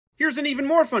Here's an even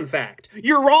more fun fact.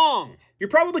 You're wrong! You're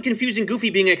probably confusing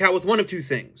Goofy being a cow with one of two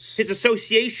things. His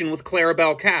association with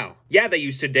Clarabelle Cow. Yeah, they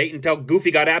used to date until Goofy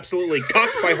got absolutely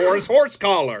cocked by Horace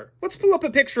Horsecollar. Let's pull up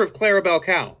a picture of Clarabelle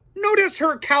Cow. Notice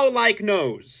her cow-like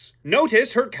nose.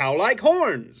 Notice her cow-like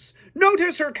horns.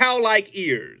 Notice her cow-like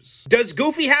ears. Does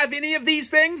Goofy have any of these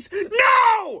things?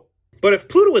 No! But if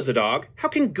Pluto is a dog, how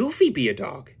can Goofy be a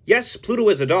dog? Yes, Pluto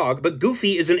is a dog, but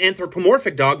Goofy is an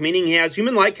anthropomorphic dog, meaning he has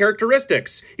human-like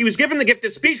characteristics. He was given the gift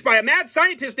of speech by a mad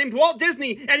scientist named Walt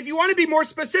Disney, and if you want to be more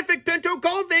specific, Pinto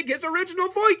Colvig, his original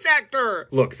voice actor.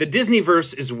 Look, the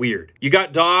Disneyverse is weird. You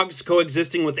got dogs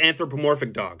coexisting with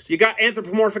anthropomorphic dogs. You got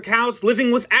anthropomorphic cows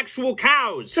living with actual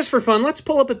cows. Just for fun, let's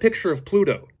pull up a picture of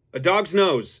Pluto. A dog's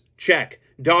nose, check.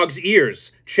 Dog's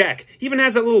ears, check. Even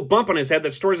has that little bump on his head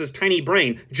that stores his tiny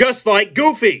brain, just like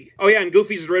Goofy. Oh yeah, and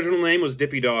Goofy's original name was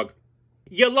Dippy Dog.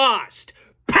 You lost.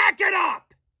 Pack it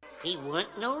up! He weren't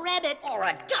no rabbit. Or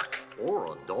a duck. Or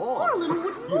a dog. Or a little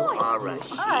wooden boy. Or a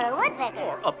sheep. Or a woodpecker.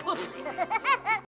 Or a pussy.